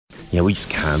we just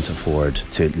can't afford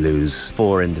to lose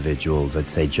 4 individuals. I'd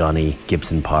say Johnny,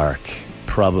 Gibson Park,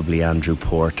 probably Andrew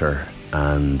Porter,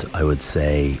 and I would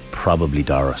say probably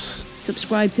Doris.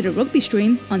 Subscribe to the rugby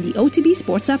stream on the OTB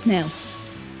Sports app now.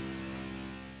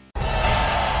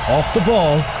 Off the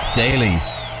Ball Daily.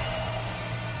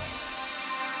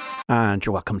 And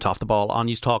you're welcome to Off the Ball on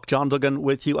News Talk. John Duggan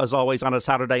with you as always on a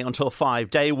Saturday until 5.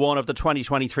 Day 1 of the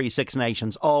 2023 Six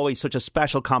Nations. Always such a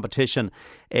special competition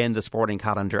in the sporting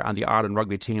calendar, and the Ireland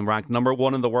rugby team ranked number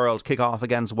 1 in the world kick off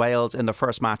against Wales in the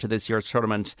first match of this year's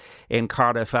tournament in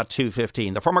Cardiff at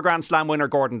 2:15. The former Grand Slam winner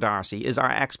Gordon Darcy is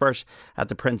our expert at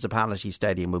the Principality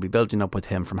Stadium. We'll be building up with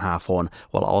him from half 1.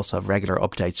 We'll also have regular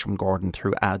updates from Gordon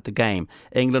throughout the game.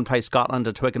 England play Scotland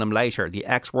at Twickenham later. The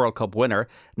ex-World Cup winner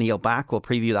Neil Back will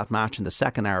preview that match in the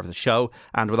second hour of the show.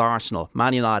 And with Arsenal,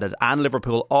 Man United and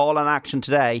Liverpool all in action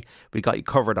today, we got you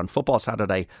covered on Football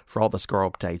Saturday for all the score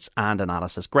updates and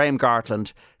analysis. Graham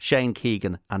Gartland, Shane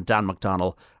Keegan and Dan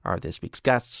McDonnell are this week's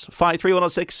guests.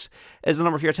 53106 is the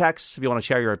number for your texts if you want to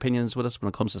share your opinions with us when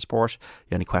it comes to sport. You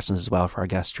have any questions as well for our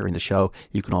guests during the show,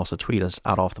 you can also tweet us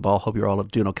at Off the Ball. Hope you're all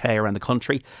doing okay around the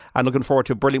country and looking forward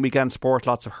to a brilliant weekend sport.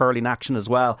 Lots of hurling action as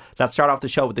well. Let's start off the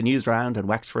show with the Newsround and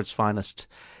Wexford's finest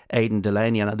Aidan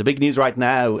Delaney. And the big news right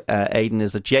now, Aidan,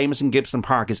 is that Jameson Gibson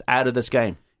Park is out of this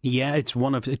game. Yeah, it's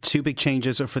one of 2 big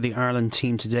changes for the Ireland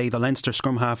team today. The Leinster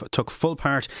scrum half took full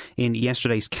part in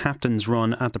yesterday's captain's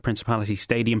run at the Principality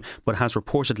Stadium, but has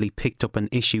reportedly picked up an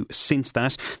issue since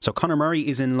that. So Conor Murray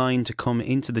is in line to come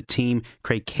into the team.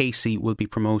 Craig Casey will be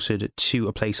promoted to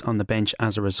a place on the bench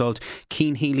as a result.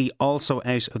 Cian Healy also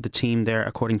out of the team there,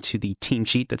 according to the team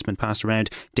sheet that's been passed around.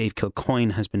 Dave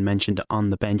Kilcoyne has been mentioned on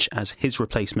the bench as his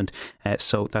replacement.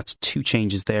 So that's 2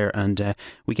 changes there. And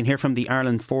we can hear from the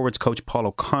Ireland forwards coach Paul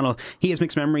O'Connell. He has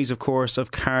mixed memories, of course,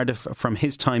 of Cardiff from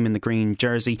his time in the green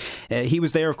jersey. He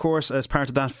was there, of course, as part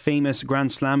of that famous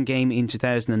Grand Slam game in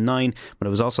 2009, but it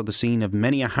was also the scene of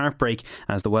many a heartbreak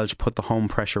as the Welsh put the home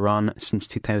pressure on since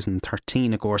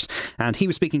 2013, of course. And he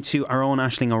was speaking to our own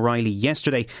Aisling O'Reilly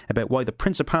yesterday about why the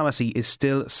Principality is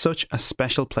still such a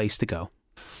special place to go.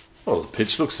 Well, the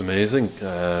pitch looks amazing.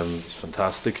 It's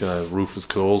fantastic. Roof is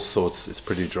closed, so it's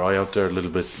pretty dry out there. A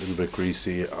little bit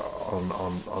greasy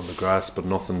on the grass, but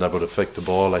nothing that would affect the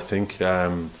ball, I think.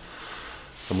 And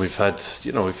we've had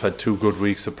 2 good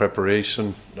weeks of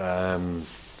preparation.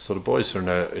 So the boys are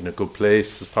in a good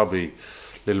place. There's probably a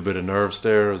little bit of nerves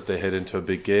there as they head into a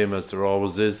big game, as there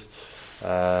always is.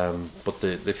 But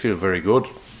they feel very good.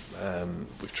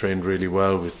 We've trained really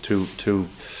well with two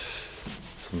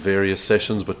various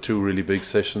sessions, but 2 really big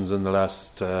sessions in the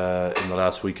last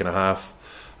week and a half,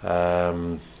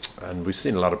 and we've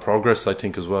seen a lot of progress, I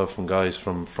think, as well from guys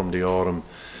from the autumn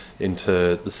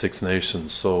into the Six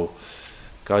Nations. So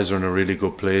guys are in a really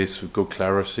good place with good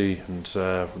clarity, and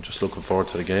we're just looking forward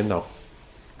to the game now.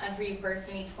 And for you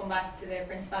personally to come back to the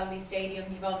Principality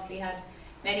Stadium, you've obviously had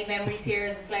many memories here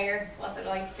as a player. What's it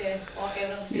like to walk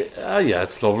out on the pitch? Yeah,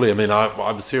 it's lovely. I mean,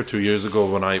 I was here 2 years ago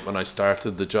when I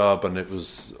started the job, and it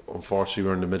was, unfortunately, we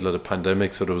were in the middle of the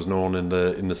pandemic, so there was no one in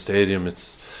the stadium.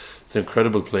 It's an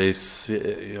incredible place.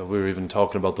 We were even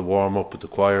talking about the warm up with the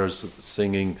choirs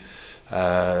singing.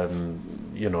 The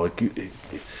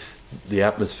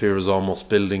atmosphere is almost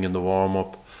building in the warm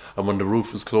up, and when the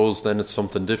roof is closed, then it's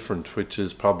something different, which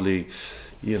is probably.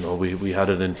 We had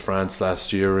it in France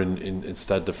last year in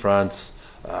Stade de France.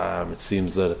 It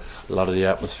seems that a lot of the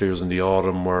atmospheres in the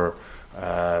autumn were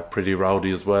pretty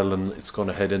rowdy as well, and it's going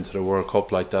to head into the World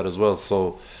Cup like that as well.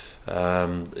 So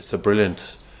it's a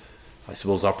brilliant, I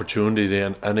suppose, opportunity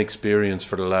and experience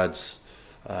for the lads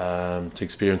to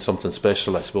experience something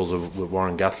special. I suppose with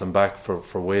Warren Gatland back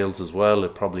for Wales as well,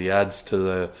 it probably adds to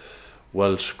the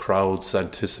Welsh crowd's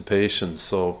anticipation.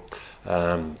 So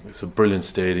it's a brilliant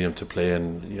stadium to play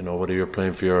in. Whether you're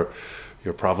playing for your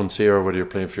province here or whether you're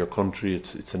playing for your country,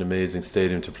 it's an amazing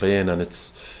stadium to play in, and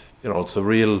it's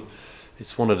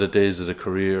one of the days of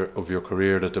your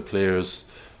career that the players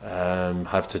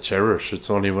have to cherish. It's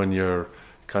only when you're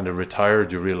kind of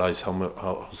retired you realise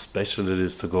how special it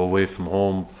is to go away from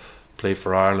home, play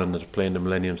for Ireland, and play in the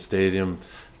Millennium Stadium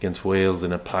against Wales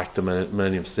in a packed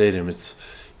Millennium Stadium. It's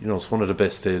one of the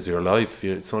best days of your life.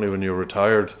 It's only when you're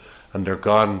retired and they're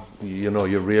gone,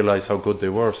 you realise how good they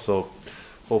were. So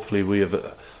hopefully we have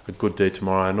a good day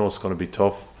tomorrow. I know it's going to be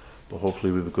tough, but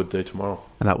hopefully we have a good day tomorrow.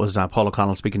 And that was Paul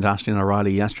O'Connell speaking to Aisling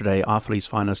O'Reilly yesterday. Offaly's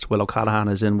finest Will O'Callaghan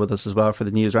is in with us as well for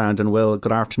the Newsround. And Will,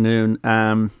 good afternoon.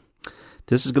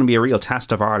 This is going to be a real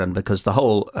test of Ireland, because the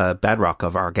whole bedrock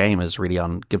of our game is really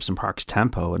on Gibson Park's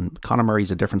tempo, and Conor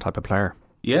Murray's a different type of player.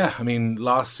 Yeah, I mean,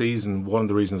 last season, one of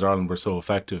the reasons Ireland were so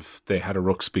effective, they had a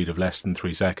ruck speed of less than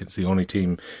 3 seconds, the only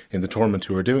team in the tournament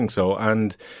who were doing so.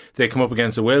 And they come up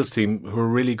against a Wales team who are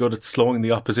really good at slowing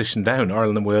the opposition down.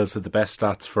 Ireland and Wales had the best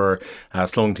stats for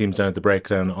slowing teams down at the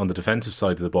breakdown on the defensive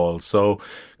side of the ball. So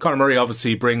Conor Murray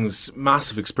obviously brings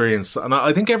massive experience. And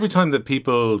I think every time that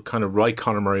people kind of write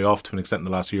Conor Murray off to an extent in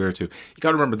the last year or two, you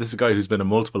got to remember this is a guy who's been a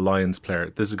multiple Lions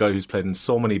player. This is a guy who's played in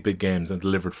so many big games and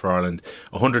delivered for Ireland.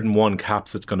 101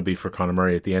 caps it's going to be for Conor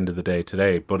Murray at the end of the day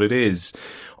today. But it is,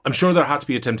 I'm sure there had to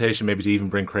be a temptation maybe to even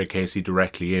bring Craig Casey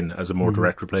directly in as a more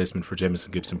direct replacement for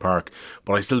Jamison Gibson-Park.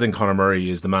 But I still think Conor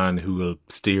Murray is the man who will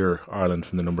steer Ireland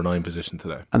from the number 9 position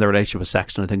today. And the relationship with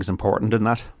Sexton, I think, is important in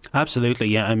that. Absolutely,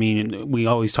 yeah. I mean, we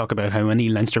always talk about how many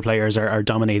Leinster players are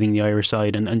dominating the Irish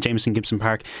side, and Jamison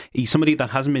Gibson-Park, he's somebody that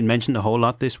hasn't been mentioned a whole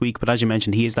lot this week, but as you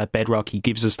mentioned, he is that bedrock. He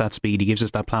gives us that speed, he gives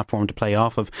us that platform to play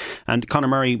off of. And Conor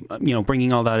Murray,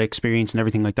 bringing all that experience and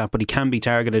everything like that, but he can be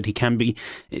targeted,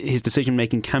 his decision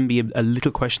making can be a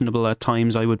little questionable at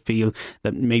times. I would feel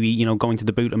that maybe, going to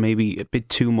the boot and maybe a bit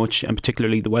too much, and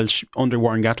particularly the Welsh under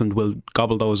Warren Gatland will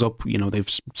gobble those up. They've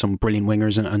some brilliant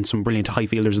wingers and some brilliant high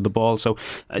fielders of the ball. So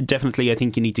definitely I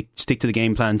think you need to stick to the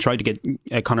game plan, try to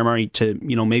get Conor Murray to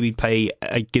maybe play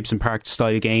a Gibson Park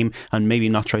style game and maybe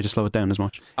not try to slow it down as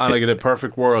much. And like in a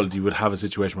perfect world you would have a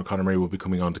situation where Conor Murray would be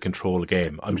coming on to control a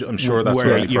game. I'm sure that's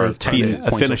where really you're a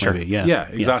finisher. Yeah,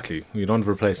 exactly. You don't have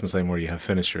a replacement same where you have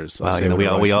finishers.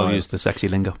 Well, we all use the sexy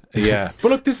lingo. Yeah,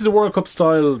 but look, this is a World Cup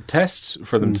style test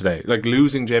for them today. Like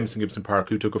losing Jamison Gibson-Park,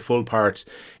 who took a full part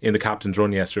in the captain's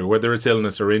run yesterday. Whether it's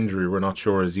illness or injury, we're not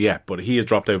sure as yet, but he has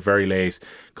dropped out very late.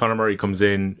 Conor Murray comes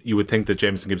in. You would think that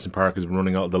Jamison Gibson-Park has been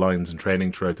running out of the lines and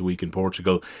training throughout the week in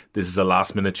Portugal. This is a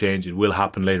last minute change. It will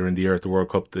happen later in the year at the World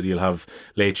Cup that he'll have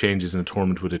late changes in a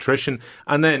tournament with attrition.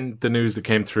 And then the news that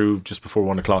came through just before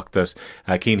 1 o'clock that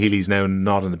Cian Healy's now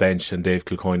not on the bench and Dave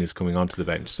Kilcoyne is coming onto the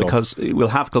bench. So, because we'll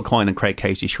have Kilcoyne and Craig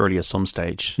Casey surely at some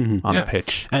stage on the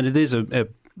pitch. And it is a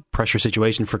pressure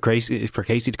situation for Casey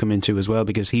to come into as well,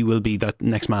 because he will be that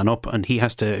next man up and he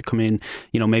has to come in.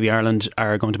 Maybe Ireland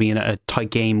are going to be in a tight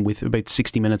game with about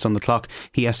 60 minutes on the clock.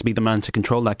 He has to be the man to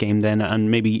control that game then and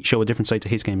maybe show a different side to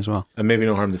his game as well. And maybe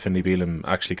no harm that Finlay Bealham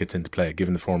actually gets into play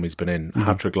given the form he's been in.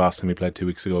 Hat-trick last time he played 2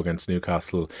 weeks ago against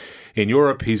Newcastle in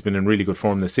Europe. He's been in really good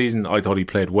form this season. I thought he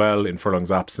played well in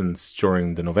Furlong's absence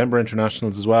during the November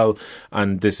internationals as well,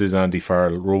 and this is Andy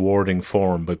Farrell rewarding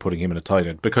form by putting him in a tight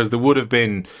end, because there would have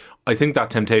been, I think, that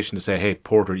temptation to say, hey,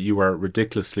 Porter, you are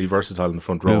ridiculously versatile in the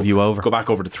front row. Move you over. Go back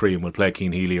over to 3 and we'll play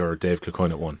Cian Healy or Dave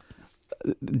Kilcoyne at 1.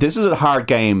 This is a hard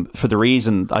game for the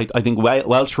reason I think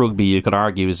Welsh rugby, you could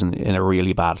argue, is in a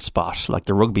really bad spot. Like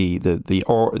the rugby, the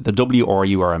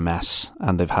WRU are a mess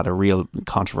and they've had a real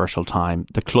controversial time.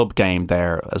 The club game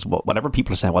there, as whatever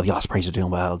people are saying, well, the Ospreys are doing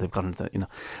well, they've got into,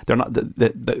 they're not.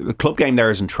 The club game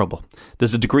there is in trouble.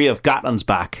 There's a degree of Gatland's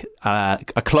back,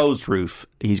 a closed roof.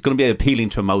 He's going to be appealing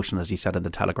to emotion, as he said in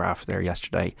the Telegraph there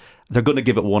yesterday. They're going to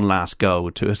give it one last go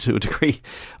to a degree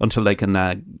until they can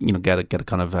get a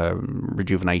kind of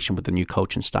rejuvenation with the new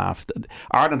coaching staff.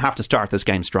 Ireland have to start this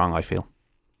game strong, I feel.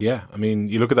 Yeah, I mean,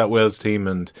 you look at that Wales team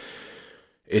and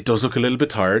it does look a little bit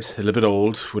tired, a little bit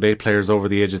old, with 8 players over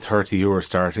the age of 30 who are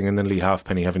starting, and then Lee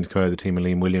Halfpenny having to come out of the team and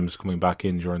Liam Williams coming back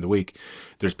in during the week.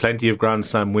 There's plenty of Grand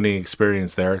Slam winning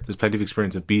experience there. There's plenty of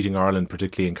experience of beating Ireland,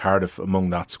 particularly in Cardiff, among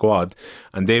that squad.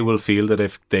 And they will feel that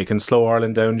if they can slow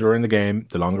Ireland down during the game,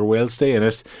 the longer Wales stay in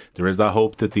it, there is that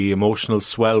hope that the emotional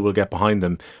swell will get behind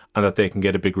them and that they can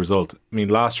get a big result. I mean,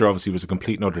 last year obviously was a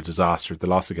complete and utter disaster. The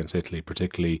loss against Italy,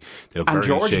 particularly, they looked very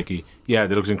Georgia. shaky. Yeah,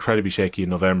 they looked incredibly shaky in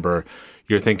November.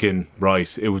 You're thinking, right,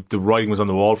 the writing was on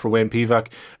the wall for Wayne Pivac.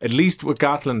 At least with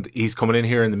Gatland, he's coming in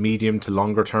here in the medium to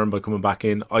longer term by coming back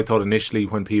in. I thought initially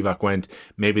when Pivac went,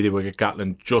 maybe they would get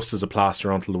Gatland just as a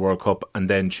plaster until the World Cup and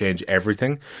then change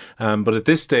everything. But at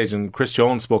this stage, and Chris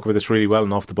Jones spoke about this really well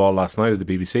and off the ball last night at the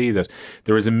BBC, that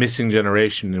there is a missing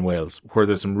generation in Wales where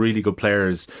there's some really good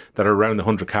players that are around the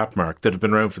 100 cap mark that have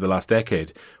been around for the last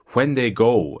decade. When they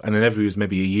go, and inevitably there's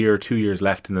maybe a year or 2 years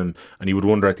left in them, and you would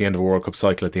wonder at the end of a World Cup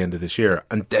cycle at the end of this year,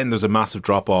 and then there's a massive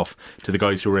drop off to the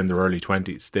guys who are in their early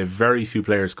 20s. They have very few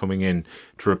players coming in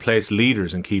to replace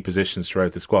leaders in key positions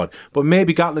throughout the squad. But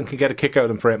maybe Gatland can get a kick out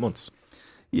of him for 8 months.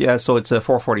 Yeah, so it's a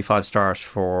 4:45 start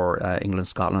for England,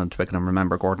 Scotland and Twickenham.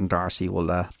 Remember, Gordon Darcy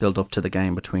will build up to the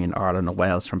game between Ireland and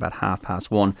Wales from about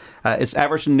 1:30. It's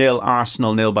Everton 0,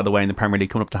 Arsenal 0, by the way, in the Premier League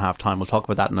coming up to half time. We'll talk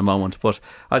about that in a moment. But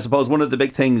I suppose one of the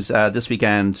big things this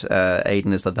weekend,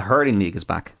 Aidan, is that the hurling league is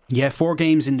back. Yeah, 4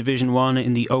 games in Division 1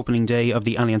 in the opening day of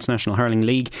the Alliance National Hurling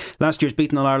League. Last year's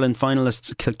Beaten All-Ireland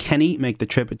finalists Kilkenny make the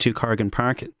trip to Corrigan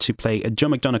Park to play Joe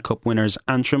McDonagh Cup winners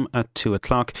Antrim at 2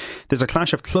 o'clock. There's a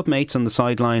clash of clubmates on the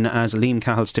sideline as Liam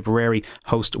Cahill's Tipperary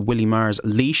host Willie Marr's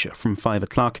Laois from 5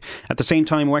 o'clock. At the same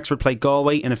time, Wexford play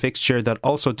Galway in a fixture that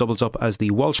also doubles up as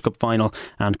the Walsh Cup final,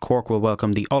 and Cork will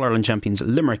welcome the All-Ireland champions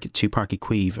Limerick to Páirc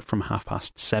Uí Chaoimh from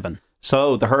 7:30.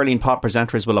 So the Hurling Pod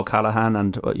presenter is Will O'Callaghan,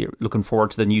 and you're looking forward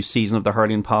to the new season of the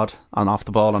Hurling Pod on Off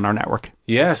the Ball on our network.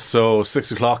 Yeah, so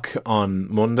 6 o'clock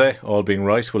on Monday, all being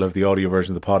right, we'll have the audio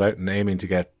version of the pod out and aiming to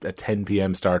get a 10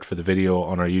 p.m. start for the video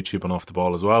on our YouTube and Off the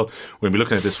Ball as well. We'll be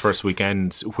looking at this first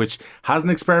weekend, which has an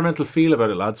experimental feel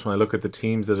about it, lads, when I look at the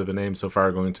teams that have been named so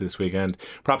far going into this weekend.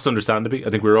 Perhaps understandably.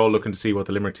 I think we were all looking to see what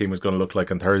the Limerick team was going to look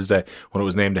like on Thursday when it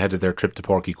was named ahead of their trip to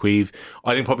Páirc Uí Chaoimh.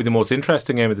 I think probably the most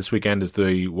interesting game of this weekend is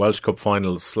the Welsh Cup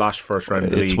final / first round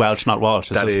of the league. It's Welsh, not Walsh.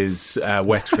 That is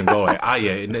Wexford and Galway.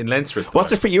 In Leinster.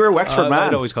 What's it for you? You're a Wexford man.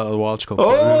 I'd always call it the Walsh Cup.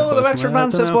 Oh, the Wexford man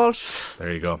says Walsh.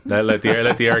 There you go. Let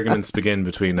the arguments begin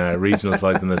between regional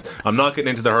sides in this. I'm not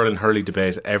getting into the hurley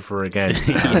debate ever again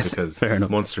yes, because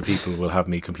Munster people will have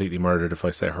me completely murdered if I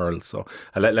say hurl. So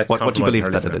let's. What do you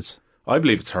believe that it is? I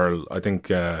believe it's hurl. I think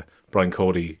Brian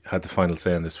Cody had the final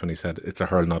say on this when he said it's a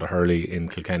hurl, not a hurley in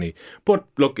Kilkenny. But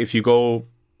look, if you go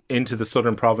into the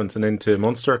southern province and into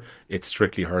Munster, it's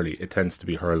strictly hurley. It tends to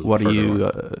be hurl. What are you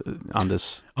on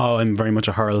this? Oh, I'm very much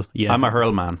a hurl. Yeah, I'm a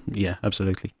hurl man. Yeah,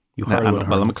 absolutely.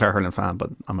 I'm a Clare hurling fan,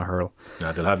 but I'm a hurl.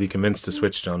 They'll have you convinced to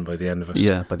switch, John, by the end of it.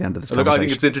 Yeah, by the end of this Look, I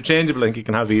think it's interchangeable. I think you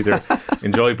can have either.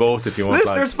 Enjoy both if you want.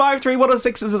 Listeners,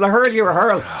 53106, is it a hurl? You're a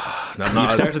hurl.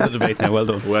 You've started the debate now. Well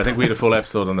done. Well, I think we had a full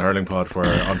episode on the hurling pod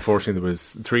where unfortunately there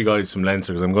was 3 guys from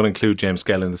Leinster, because I'm going to include James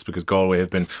Skell in this because Galway have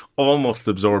been almost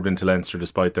absorbed into Leinster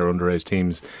despite their underage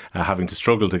teams having to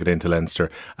struggle to get into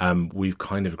Leinster. We've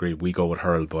kind of agreed we go with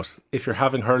hurl, but if you're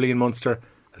having hurley in Munster,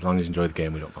 as long as you enjoy the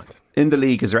game, we don't mind. In the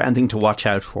league, is there anything to watch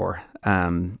out for?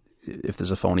 If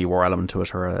there's a phony war element to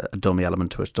it or a dummy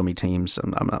element to it, dummy teams.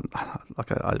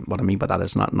 What I mean by that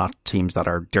is not teams that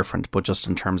are different, but just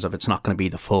in terms of it's not going to be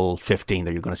the full 15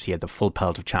 that you're going to see at the full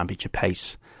pelt of championship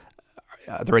pace.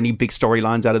 Are there any big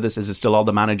storylines out of this? Is it still all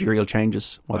the managerial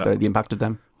changes? The impact of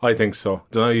them? I think so. I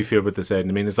don't know how you feel about this, Aidan.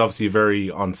 I mean, it's obviously very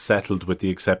unsettled with the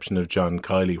exception of John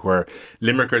Kiley, where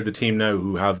Limerick are the team now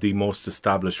who have the most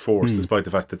established force, despite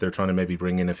the fact that they're trying to maybe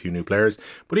bring in a few new players.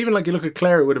 But even like you look at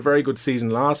Clare, with a very good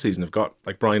season last season, have got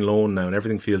like Brian Lohan now, and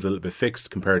everything feels a little bit fixed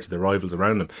compared to the rivals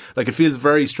around them. Like, it feels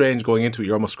very strange going into it.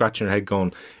 You're almost scratching your head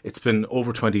going, it's been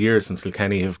over 20 years since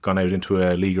Kilkenny have gone out into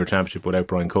a league or championship without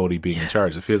Brian Cody being in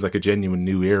charge. It feels like a genuine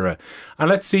new era.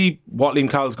 And let's see what Liam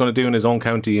Cahill's going to do in his own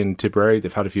county in Tipperary.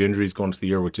 They've had a few injuries going to the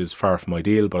year, which is far from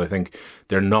ideal, but I think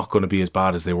they're not going to be as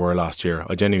bad as they were last year.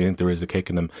 I genuinely think there is a kick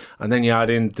in them. And then you add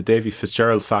in the Davy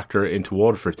Fitzgerald factor into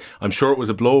Waterford. I'm sure it was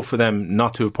a blow for them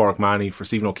not to have Páirc Manny, for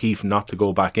Stephen O'Keefe not to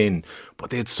go back in, but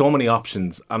they had so many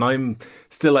options. And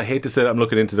I hate to say that I'm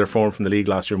looking into their form from the league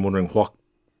last year and wondering what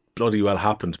bloody well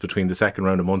happened between the second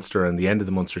round of Munster and the end of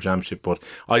the Munster Championship. But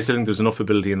I still think there's enough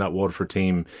ability in that Waterford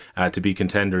team to be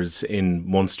contenders in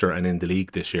Munster and in the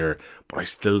league this year. But I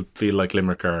still feel like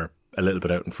Limerick are a little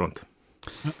bit out in front.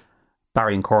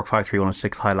 Barry and Cork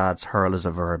 53106. Hi lads, hurl is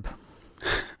a verb.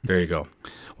 There you go.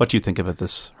 What do you think about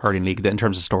this hurling league in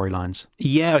terms of storylines?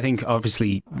 Yeah, I think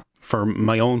obviously from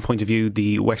my own point of view,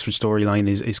 the Wexford storyline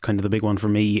is kind of the big one for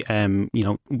me.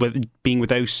 With being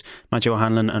without Matthew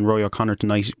O'Hanlon and Roy O'Connor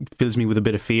tonight fills me with a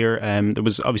bit of fear. There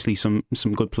was obviously some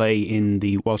good play in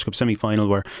the Walsh Cup semi-final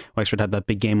where Wexford had that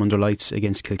big game under lights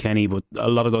against Kilkenny, but a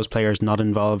lot of those players not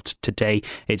involved today.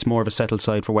 It's more of a settled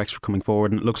side for Wexford coming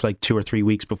forward, and it looks like 2 or 3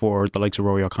 weeks before the likes of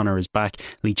Roy O'Connor is back.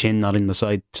 Lee Chin not in the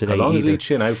side today. How long is either. Lee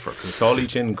Chin out for? Because I saw Lee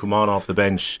Chin come on off the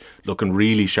bench looking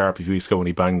really sharp a few weeks ago when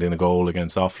he banged in a goal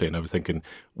against Offaly, and I was thinking,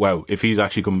 wow, if he's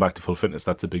actually coming back to full fitness,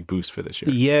 that's a big boost for this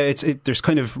year. Yeah, there's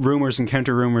kind of rumours and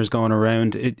counter rumours going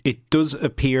around. It does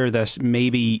appear that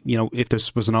maybe, if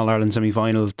this was an All-Ireland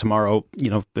semi-final tomorrow,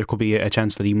 there could be a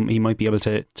chance that he might be able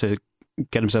to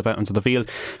get himself out onto the field.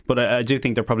 But I do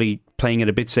think they're probably playing it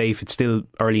a bit safe. It's still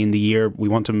early in the year. We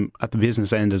want him at the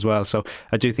business end as well. So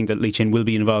I do think that Lee Chin will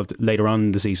be involved later on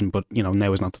in the season, but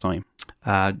now is not the time.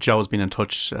 Joe's been in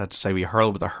touch to say we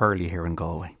hurl with a hurley here in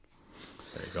Galway.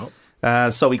 There you go.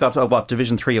 So we got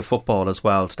Division 3 of football as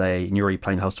well today. Newry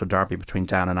playing host to a derby between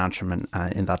Down and Antrim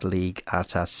in that league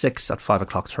at 6 at 5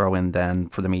 o'clock throw in then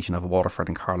for the meeting of Waterford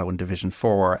and Carlow in Division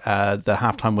 4. The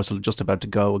half-time whistle just about to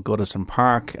go at Goodison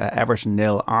Park. Everton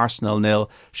 0, Arsenal 0.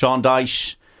 Sean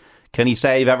Dyche, can he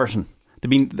save Everton?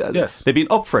 they've been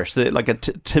up for it, like a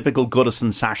typical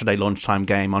Goodison Saturday lunchtime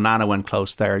game. Onana went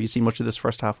close there. You see much of this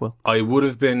first half, Will? I would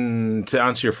have been, to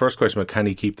answer your first question about can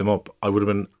he keep them up, I would have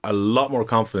been a lot more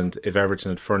confident if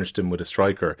Everton had furnished him with a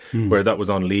striker, where that was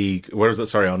on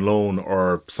loan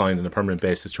or signed on a permanent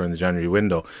basis during the January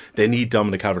window. They need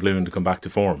Dominic Calvert-Lewin to come back to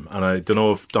form, and I don't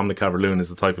know if Dominic Calvert-Lewin is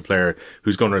the type of player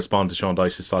who's going to respond to Sean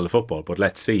Dyche's style of football, but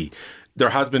let's see.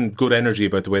 There has been good energy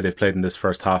about the way they've played in this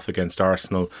first half against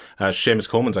Arsenal. Seamus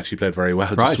Coleman's actually played very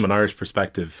well, just from an Irish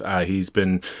perspective. He's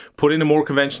been put in a more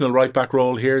conventional right-back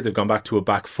role here. They've gone back to a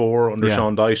back four under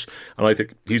Sean Dyche, and I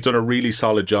think he's done a really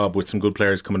solid job with some good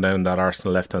players coming down that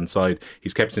Arsenal left-hand side.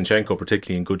 He's kept Zinchenko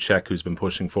particularly in good check, who's been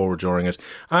pushing forward during it.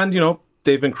 And,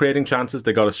 they've been creating chances.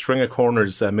 They got a string of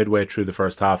corners midway through the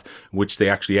first half, which they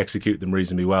actually execute them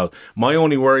reasonably well. My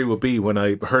only worry would be when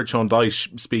I heard Sean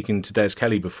Dyche speaking to Des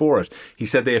Kelly before it, he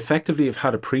said they effectively have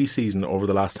had a pre-season over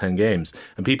the last 10 games,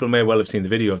 and people may well have seen the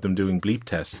video of them doing bleep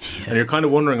tests. And you're kind of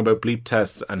wondering about bleep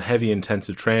tests and heavy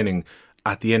intensive training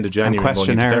at the end of January and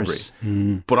going into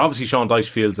February. But obviously Sean Dyche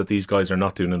feels that these guys are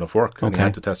not doing enough work, and he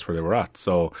had to test where they were at.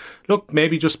 So look,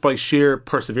 maybe just by sheer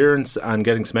perseverance and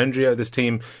getting some energy out of this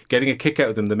team, getting a kick out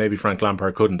of them that maybe Frank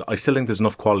Lampard couldn't, I still think there's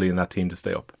enough quality in that team to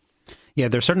stay up. Yeah,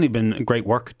 there's certainly been great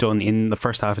work done in the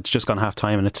first half. It's just gone half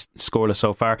time and it's scoreless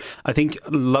so far. I think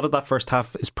a lot of that first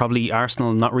half is probably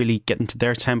Arsenal not really getting to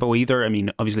their tempo either. I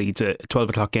mean, obviously it's a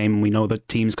 12 o'clock game and we know that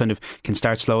teams kind of can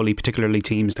start slowly, particularly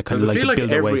teams that kind of like to build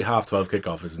their way. Every half 12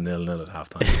 kickoff is 0-0 at half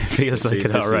time. It feels like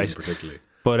it, alright. Particularly.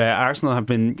 But Arsenal have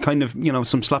been kind of,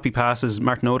 some sloppy passes.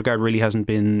 Martin Odegaard really hasn't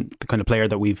been the kind of player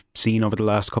that we've seen over the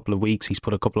last couple of weeks. He's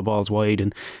put a couple of balls wide,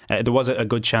 and there was a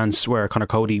good chance where Conor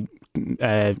Cody,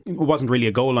 it wasn't really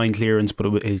a goal line clearance, but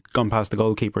it gone past the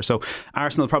goalkeeper. So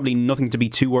Arsenal probably nothing to be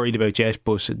too worried about yet,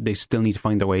 but they still need to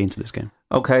find their way into this game.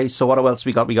 Okay, so what else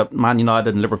we got? We got Man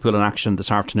United and Liverpool in action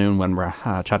this afternoon when we're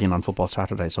chatting on Football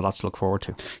Saturday, so lots to look forward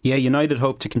to. Yeah, United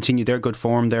hope to continue their good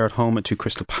form. They're at home to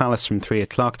Crystal Palace from 3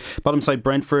 o'clock. Bottom side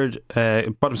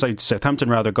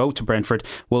Southampton go to Brentford.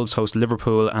 Wolves host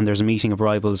Liverpool, and there's a meeting of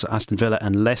rivals Aston Villa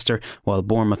and Leicester, while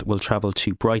Bournemouth will travel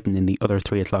to Brighton in the other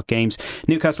 3 o'clock games.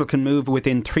 Newcastle can move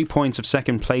within 3 points of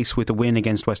second place with a win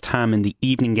against West Ham in the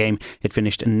evening game. It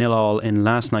finished 0-0 in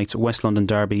last night's West London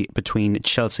derby between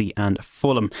Chelsea and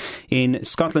Fulham. In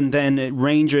Scotland then,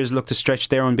 Rangers look to stretch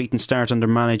their unbeaten start under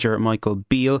manager Michael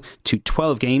Beale to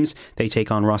 12 games. They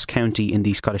take on Ross County in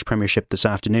the Scottish Premiership this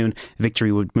afternoon.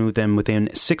 Victory would move them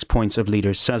within 6 points of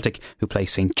leaders Celtic, who play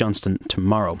St Johnstone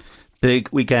tomorrow. Big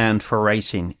weekend for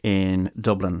racing in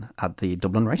Dublin at the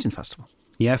Dublin Racing Festival.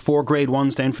 Yeah, 4 Grade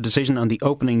 1s down for decision on the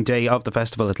opening day of the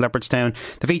festival at Leopardstown.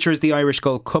 The feature is the Irish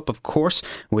Gold Cup, of course,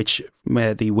 which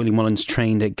the Willie Mullins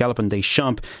trained Galopin des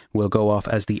Champs will go off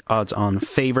as the odds-on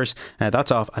favourite.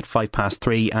 That's off at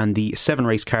 3:05, and the 7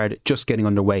 race card just getting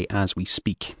underway as we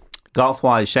speak.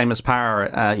 Golf-wise, Seamus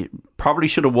Power probably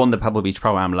should have won the Pebble Beach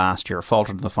Pro-Am last year,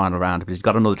 faltered in the final round, but he's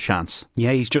got another chance.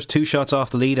 Yeah, he's just 2 shots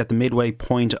off the lead at the midway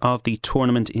point of the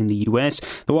tournament in the US.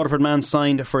 The Waterford man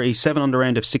signed for a 7-under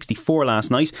round of 64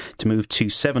 last night to move to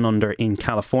 7-under in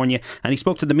California, and he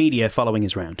spoke to the media following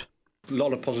his round. A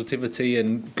lot of positivity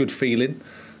and good feeling,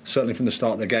 certainly from the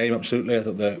start of the game, absolutely. I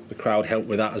thought the crowd helped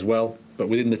with that as well, but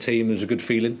within the team there's a good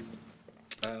feeling.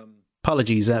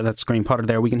 Apologies, that's Graham Potter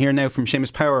there. We can hear now from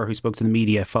Seamus Power, who spoke to the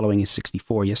media following his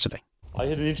 64 yesterday. I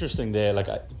had an interesting day.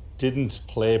 I didn't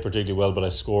play particularly well, but I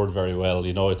scored very well.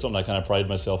 It's something I kind of pride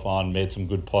myself on, made some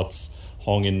good putts,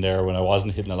 hung in there when I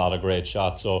wasn't hitting a lot of great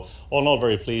shots. So all in all,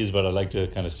 very pleased, but I'd like to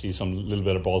kind of see some little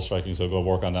bit of ball striking, so I'll go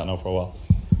work on that now for a while.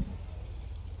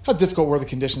 How difficult were the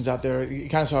conditions out there? You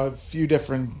kind of saw a few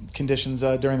different conditions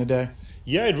during the day.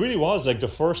 Yeah, it really was. The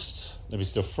first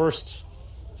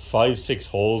 5-6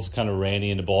 holes kind of rainy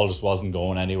and the ball just wasn't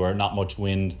going anywhere, not much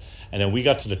wind, and then we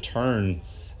got to the turn,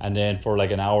 and then for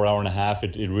an hour and a half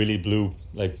it really blew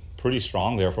pretty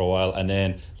strong there for a while, and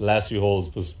then the last few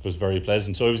holes was very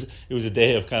pleasant. So it was a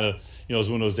day of kind of, it was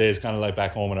one of those days kind of like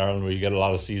back home in Ireland where you get a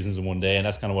lot of seasons in one day, and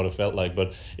that's kind of what it felt like.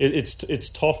 But it's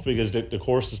tough because the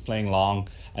course is playing long,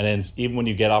 and then even when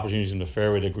you get opportunities in the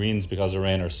fairway, the greens because of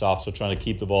rain are soft, so trying to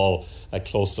keep the ball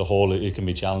close to the hole, it can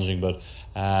be challenging. But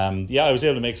I was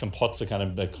able to make some putts to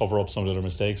kind of cover up some of the other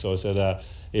mistakes. So I said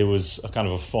it was a kind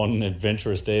of a fun,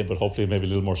 adventurous day, but hopefully maybe a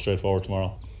little more straightforward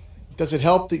tomorrow. Does it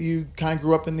help that you kind of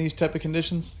grew up in these type of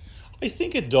conditions? I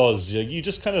think it does. You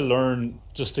just kind of learn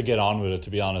just to get on with it, to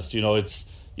be honest. It's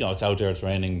out there, it's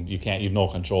raining, you've no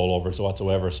control over it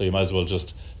whatsoever, so you might as well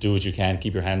just do what you can,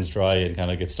 keep your hands dry and kind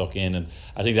of get stuck in. And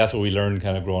I think that's what we learned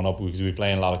kind of growing up, because we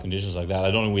play in a lot of conditions like that. I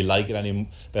don't think we like it any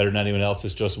better than anyone else.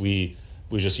 It's just we're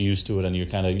just used to it, and you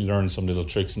kind of learn some little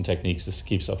tricks and techniques to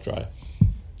keep stuff dry.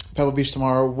 Pebble Beach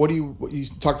tomorrow. What you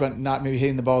talked about not maybe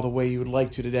hitting the ball the way you would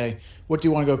like to today. What do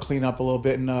you want to go clean up a little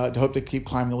bit and to hope to keep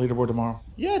climbing the leaderboard tomorrow?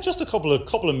 Yeah, just a couple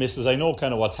of misses. I know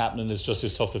kind of what's happening. It's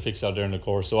tough to fix out there in the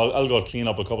course. So I'll go clean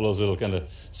up a couple of those little kind of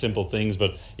simple things.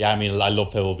 But yeah, I mean, I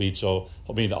love Pebble Beach. So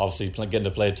I mean, obviously getting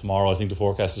to play it tomorrow, I think the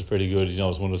forecast is pretty good. You know,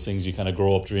 it's one of those things you kind of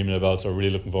grow up dreaming about. So really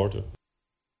looking forward to it.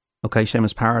 Okay,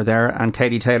 Seamus Power there, and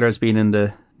Katie Taylor's been in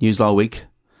the news all week.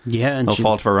 Yeah, and no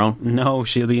fault of her own. No,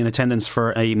 she'll be in attendance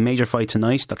for a major fight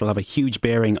tonight that'll have a huge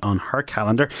bearing on her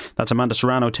calendar. That's Amanda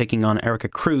Serrano taking on Erica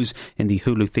Cruz in the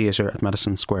Hulu Theatre at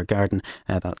Madison Square Garden.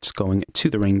 That's going to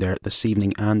the ring there this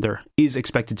evening, and there is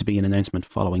expected to be an announcement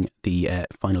following the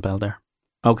final bell there.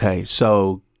 Okay,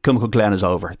 so Kilmacud Glen is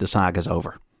over. The saga is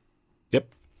over. Yep.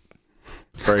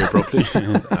 Very abruptly.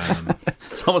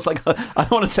 It's almost like I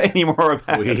don't want to say any more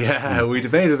about it. We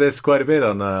debated this quite a bit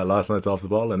on last night's Off the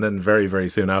Ball, and then very, very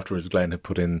soon afterwards Glenn had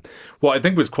put in what I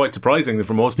think was quite surprising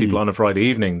for most people on a Friday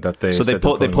evening that they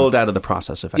pulled out of the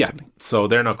process effectively. Yeah, so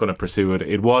they're not going to pursue it.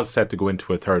 It was set to go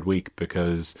into a third week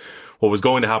because what was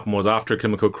going to happen was after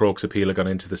Kilmacud Croke's appeal had gone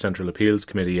into the Central Appeals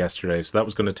Committee yesterday, so that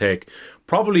was going to take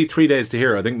probably 3 days to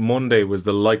hear. I think Monday was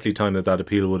the likely time that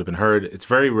appeal would have been heard. It's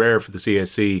very rare for the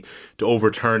CSC to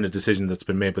overturn a decision that's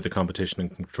been made by the Competition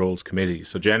and Controls Committee,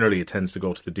 so generally it tends to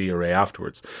go to the DRA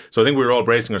afterwards. So I think we were all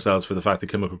bracing ourselves for the fact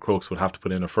that Kilmacud Crokes would have to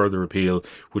put in a further appeal,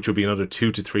 which would be another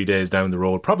 2 to 3 days down the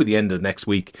road, probably the end of next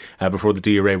week, before the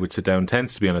DRA would sit down.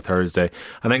 Tends to be on a Thursday.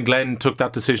 And then Glenn took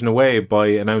that decision away by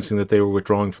announcing that they were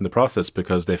withdrawing from the process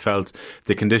because they felt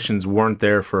the conditions weren't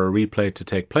there for a replay to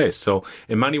take place. So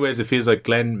in many ways it feels like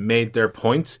Glenn made their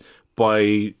point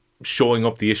by showing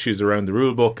up the issues around the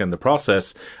rule book and the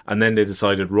process, and then they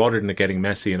decided, rather than it getting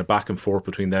messy and a back and forth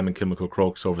between them and Kilmacud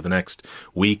Crokes over the next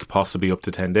week, possibly up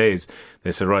to 10 days,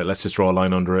 they said, right, let's just draw a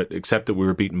line under it, accept that we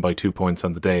were beaten by 2 points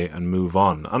on the day and move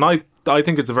on. And I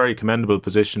think it's a very commendable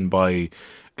position by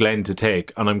Glenn to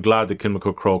take, and I'm glad that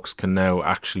Kilmacud Crokes can now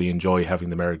actually enjoy having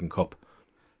the American Cup.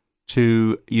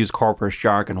 To use corporate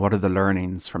jargon, what are the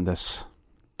learnings from this?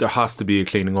 There has to be a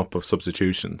cleaning up of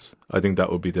substitutions. I think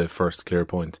that would be the first clear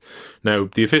point. Now,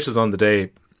 the officials on the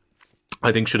day,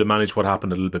 I think, should have managed what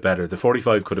happened a little bit better. The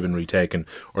 45 could have been retaken,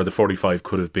 or the 45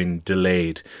 could have been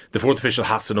delayed. The fourth official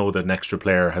has to know that an extra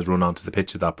player has run onto the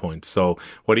pitch at that point. So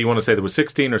whether you want to say there was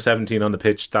 16 or 17 on the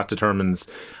pitch, that determines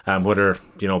whether,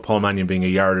 Paul Mannion being a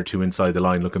yard or two inside the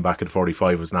line looking back at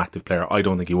 45 was an active player. I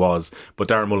don't think he was, but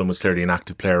Darren Mullen was clearly an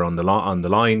active player on the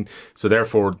line. So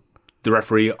therefore, the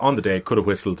referee on the day could have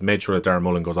whistled, made sure that Darren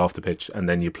Mullen goes off the pitch, and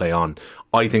then you play on.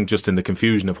 I think just in the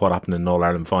confusion of what happened in the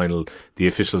All-Ireland final, the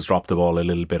officials dropped the ball a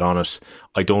little bit on it.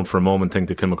 I don't for a moment think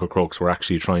the Kilmacud Crokes were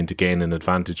actually trying to gain an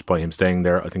advantage by him staying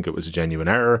there. I think it was a genuine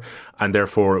error, and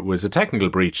therefore it was a technical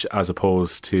breach as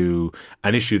opposed to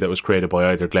an issue that was created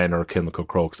by either Glenn or Kilmacud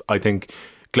Crokes. I think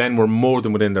Glenn were more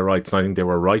than within their rights, and I think they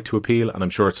were right to appeal, and I'm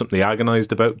sure it's something they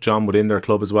agonised about, John, within their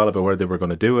club as well, about where they were going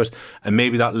to do it, and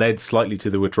maybe that led slightly to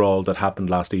the withdrawal that happened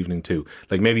last evening too.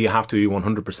 Like, maybe you have to be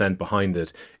 100% behind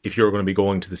it if you're going to be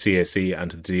going to the CAC and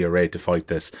to the DRA to fight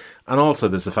this. And also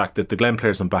there's the fact that the Glen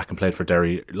players went back and played for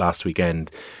Derry last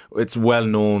weekend. It's well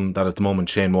known that at the moment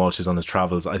Shane Walsh is on his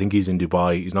travels. I think he's in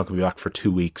Dubai. He's not going to be back for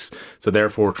 2 weeks. So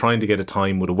therefore, trying to get a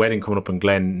time with a wedding coming up in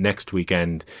Glen next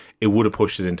weekend, it would have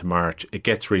pushed it into March. It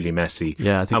gets really messy.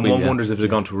 Yeah, I think one wonders if they'd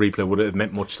gone to a replay, would it have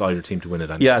meant much slighter team to win it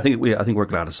anyway? Yeah, I think we're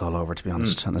glad it's all over, to be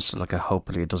honest. And it's like,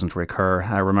 hopefully it doesn't recur.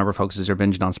 Remember, folks, as you're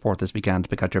binging on sport this weekend,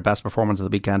 pick out your best performance of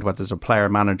the weekend, whether it's a player,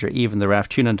 manager, even the ref.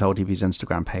 Tune into OTB's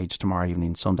Instagram page tomorrow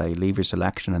evening, Sunday. Leave your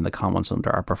selection in the comments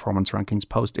under our performance rankings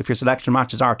post. If your selection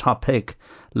matches our top pick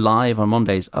live on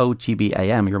Mondays, OTB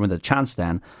AM, you're with a chance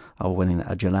then of winning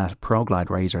a Gillette Pro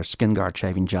Glide Razor, Skin Guard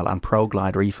Shaving Gel and Pro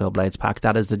Glide Refill Blades Pack.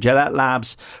 That is the Gillette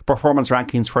Labs performance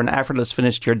rankings for an effortless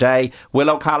finish to your day. Will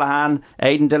O'Callaghan,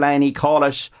 Aidan Delaney, call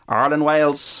it Ireland,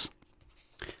 Wales.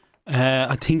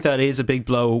 I think that is a big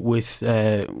blow with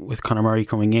Conor Murray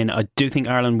coming in. I do think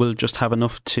Ireland will just have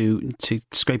enough to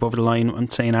scrape over the line. I'm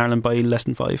saying Ireland by less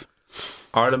than 5.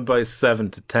 Ireland by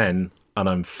 7-10, and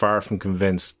I'm far from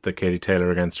convinced that Katie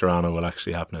Taylor against Toronto will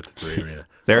actually happen at the Three Arena.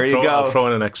 You go. I'll throw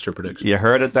in an extra prediction. You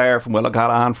heard it there from Will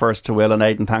O'Callaghan first to Will and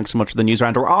Aidan. Thanks so much for the news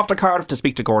round. We're off to Cardiff to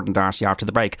speak to Gordon Darcy after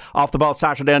the break. Off the Ball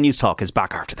Saturday on News Talk is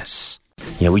back after this.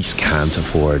 Yeah, we just can't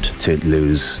afford to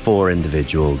lose 4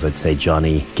 individuals. I'd say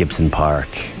Johnny, Gibson Park,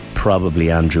 probably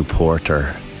Andrew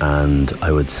Porter, and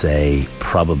I would say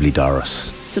probably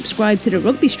Doris. Subscribe to the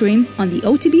rugby stream on the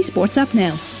OTB Sports app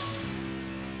now.